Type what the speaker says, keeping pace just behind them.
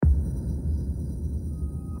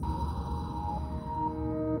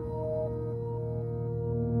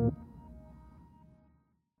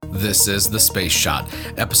This is The Space Shot,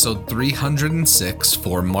 episode 306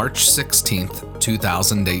 for March 16th,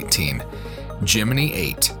 2018. Gemini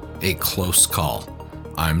 8, A Close Call.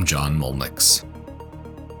 I'm John Molnix.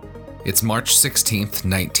 It's March 16th,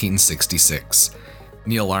 1966.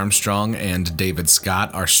 Neil Armstrong and David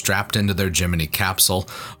Scott are strapped into their Gemini capsule,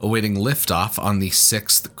 awaiting liftoff on the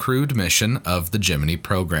 6th crewed mission of the Gemini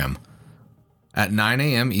program. At 9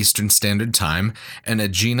 a.m. Eastern Standard Time, an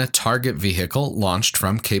Agena target vehicle launched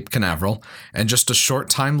from Cape Canaveral, and just a short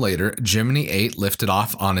time later, Gemini 8 lifted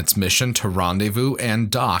off on its mission to rendezvous and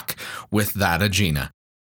dock with that Agena.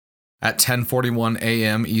 At 10:41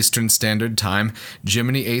 a.m. Eastern Standard Time,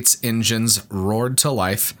 Gemini 8's engines roared to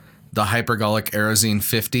life. The hypergolic Aerozine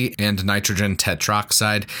 50 and nitrogen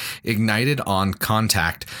tetroxide ignited on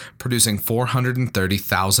contact, producing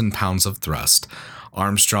 430,000 pounds of thrust.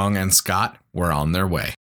 Armstrong and Scott were on their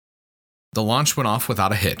way. The launch went off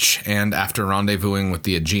without a hitch, and after rendezvousing with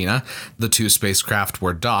the Agena, the two spacecraft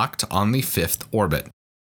were docked on the 5th orbit.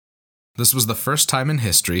 This was the first time in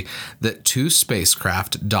history that two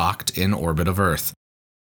spacecraft docked in orbit of Earth.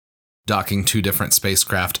 Docking two different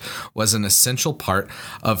spacecraft was an essential part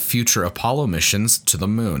of future Apollo missions to the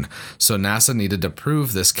moon, so NASA needed to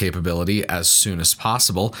prove this capability as soon as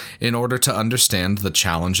possible in order to understand the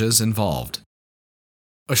challenges involved.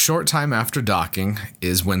 A short time after docking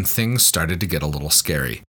is when things started to get a little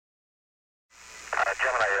scary.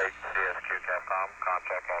 Gemini 8, CSQ Capcom,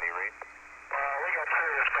 contact, how do you read? We got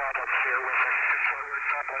serious problems here with it. We're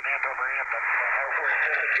doubling end over end, but we're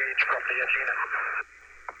disengaged from the Agena.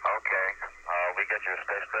 Okay, we get you a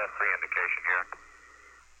spacecraft 3 indication here.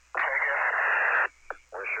 Say again?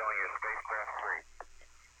 We're showing you spacecraft 3.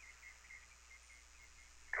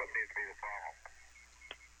 What needs to be the problem?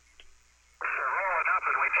 They're rolling up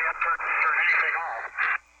and we can't turn anything off.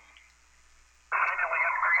 Signaling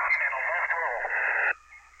increasing in a left roll.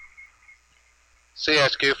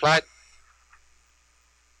 CSQ flight.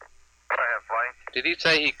 Go ahead, flight. Did he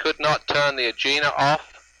say he could not turn the Agena off?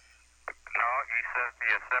 No, he says he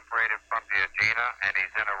is separated from the Agena and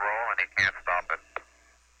he's in a roll and he can't stop it.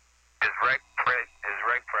 His reg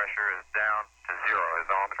pressure is down to 0, his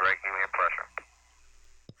ohms reg helium pressure.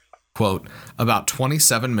 Quote, about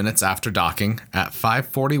 27 minutes after docking, at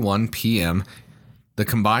 5:41 p.m., the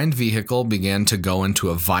combined vehicle began to go into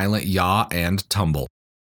a violent yaw and tumble.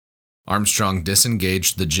 Armstrong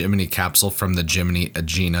disengaged the Gemini capsule from the Gemini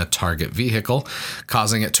Agena target vehicle,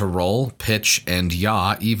 causing it to roll, pitch, and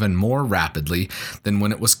yaw even more rapidly than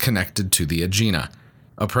when it was connected to the Agena,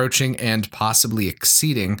 approaching and possibly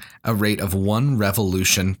exceeding a rate of 1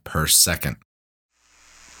 revolution per second.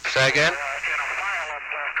 Say again?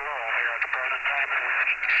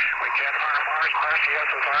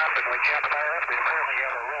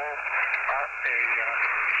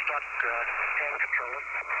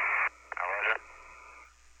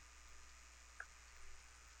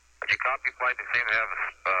 Copy flight, they seem to have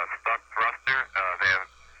a stuck thruster. They have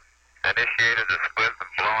initiated the squids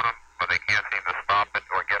and blown them, but they can't seem to stop it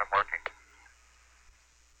or get them working.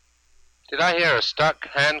 Did I hear a stuck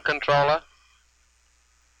hand controller?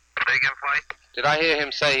 Say again, flight? Did I hear him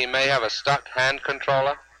say he may have a stuck hand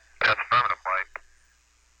controller? That's affirmative, flight.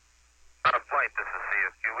 Not a flight, this is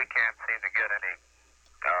CSQ. We can't seem to get any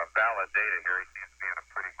valid data here. He seems to be in a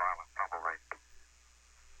pretty violent tumble rate.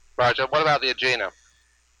 Roger. What about the Agena?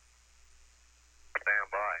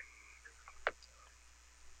 Stand by.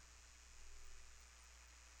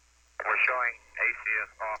 We're showing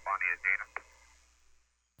ACS off on the Agena.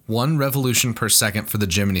 1 revolution per second for the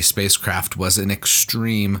Gemini spacecraft was an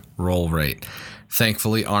extreme roll rate.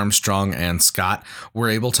 Thankfully, Armstrong and Scott were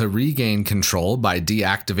able to regain control by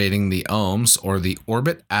deactivating the OMS, or the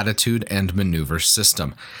Orbit Attitude and Maneuver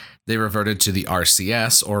System. They reverted to the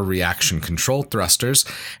RCS, or Reaction Control Thrusters,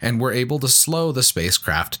 and were able to slow the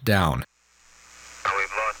spacecraft down.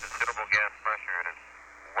 We've lost considerable gas pressure and it's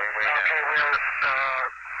way down. Okay, we're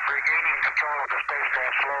regaining control of the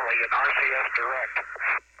spacecraft slowly in RCS direct.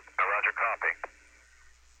 Roger, copy.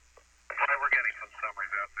 We're getting some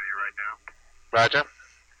summaries out to you right now. Roger.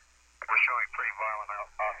 We're showing pretty violent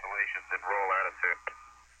oscillations in roll attitude.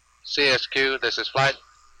 CSQ, this is flight.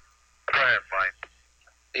 Go ahead, flight.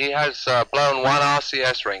 He has blown 1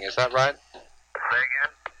 RCS ring, is that right? Say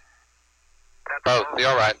again? That's Both,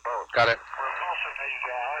 you're right. Both. Got it. We're pulsing these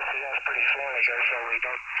RCS pretty slowly here, so we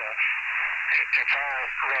don't, it's all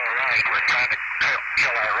low right. We're trying to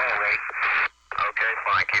kill our roll rate. Okay,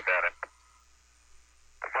 fine, keep at it.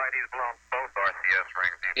 Flight, he's blown both RCS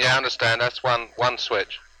rings. Yeah, I understand. That's one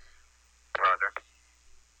switch. Roger.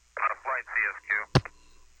 On a flight, CSQ.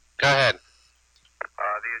 Go ahead.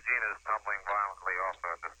 The Agena is tumbling violently also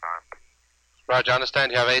at this time. Roger, I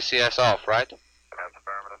understand you have ACS off, right? That's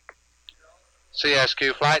affirmative.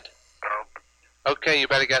 CSQ flight? No. Okay, you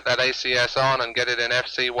better get that ACS on and get it in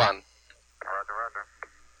FC1. Roger, roger.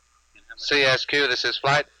 CSQ, this is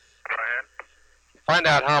flight. Go ahead. Find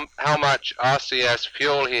out how much RCS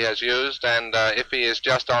fuel he has used and if he is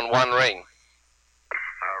just on one ring.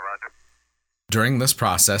 Roger. During this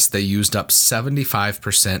process, they used up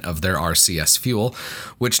 75% of their RCS fuel,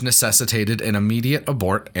 which necessitated an immediate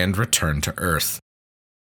abort and return to Earth.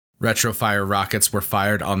 Retrofire rockets were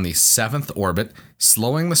fired on the 7th orbit,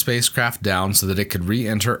 slowing the spacecraft down so that it could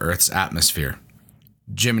re-enter Earth's atmosphere.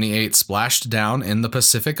 Gemini 8 splashed down in the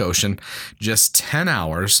Pacific Ocean just 10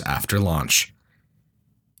 hours after launch.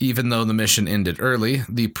 Even though the mission ended early,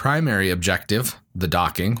 the primary objective, the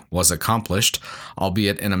docking, was accomplished,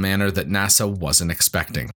 albeit in a manner that NASA wasn't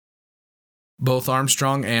expecting. Both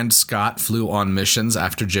Armstrong and Scott flew on missions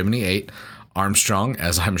after Gemini 8. Armstrong,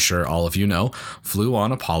 as I'm sure all of you know, flew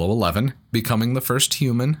on Apollo 11, becoming the first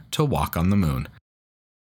human to walk on the moon.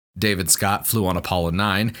 David Scott flew on Apollo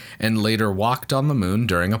 9 and later walked on the moon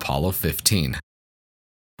during Apollo 15.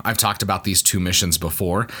 I've talked about these two missions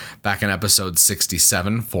before, back in episode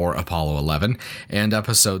 67 for Apollo 11 and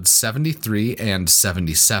episodes 73 and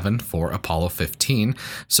 77 for Apollo 15,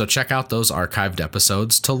 so check out those archived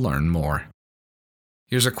episodes to learn more.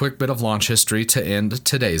 Here's a quick bit of launch history to end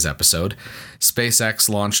today's episode. SpaceX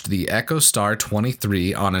launched the EchoStar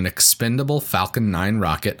 23 on an expendable Falcon 9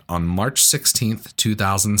 rocket on March 16,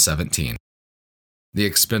 2017. The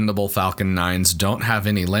expendable Falcon 9s don't have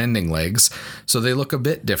any landing legs, so they look a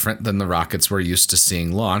bit different than the rockets we're used to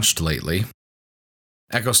seeing launched lately.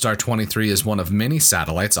 EchoStar 23 is one of many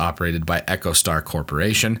satellites operated by EchoStar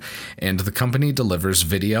Corporation, and the company delivers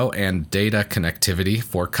video and data connectivity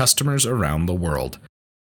for customers around the world.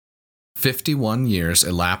 51 years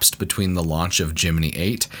elapsed between the launch of Gemini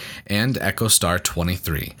 8 and EchoStar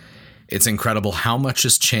 23. It's incredible how much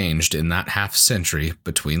has changed in that half-century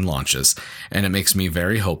between launches, and it makes me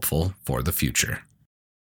very hopeful for the future.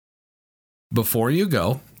 Before you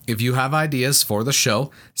go, if you have ideas for the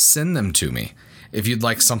show, send them to me. If you'd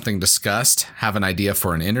like something discussed, have an idea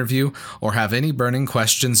for an interview, or have any burning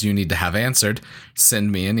questions you need to have answered,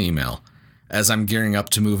 send me an email. As I'm gearing up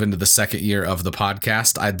to move into the second year of the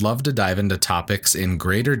podcast, I'd love to dive into topics in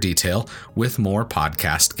greater detail with more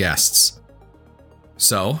podcast guests.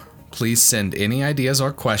 So, please send any ideas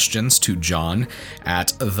or questions to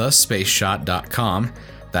john@thespaceshot.com.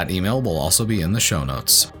 That email will also be in the show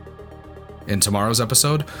notes. In tomorrow's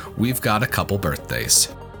episode, we've got a couple birthdays.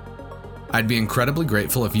 I'd be incredibly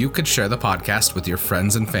grateful if you could share the podcast with your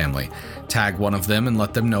friends and family. Tag one of them and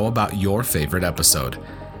let them know about your favorite episode.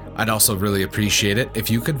 I'd also really appreciate it if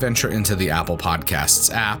you could venture into the Apple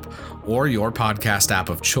Podcasts app or your podcast app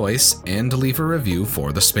of choice and leave a review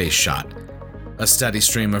for The Space Shot. A steady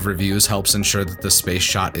stream of reviews helps ensure that The Space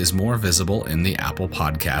Shot is more visible in the Apple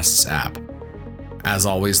Podcasts app. As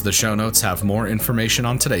always, the show notes have more information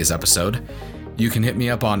on today's episode. You can hit me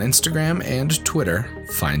up on Instagram and Twitter.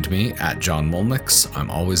 Find me at John Molnix.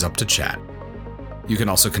 I'm always up to chat. You can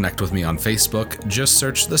also connect with me on Facebook. Just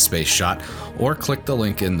search The Space Shot or click the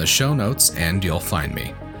link in the show notes and you'll find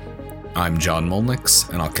me. I'm John Molnix,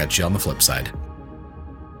 and I'll catch you on the flip side.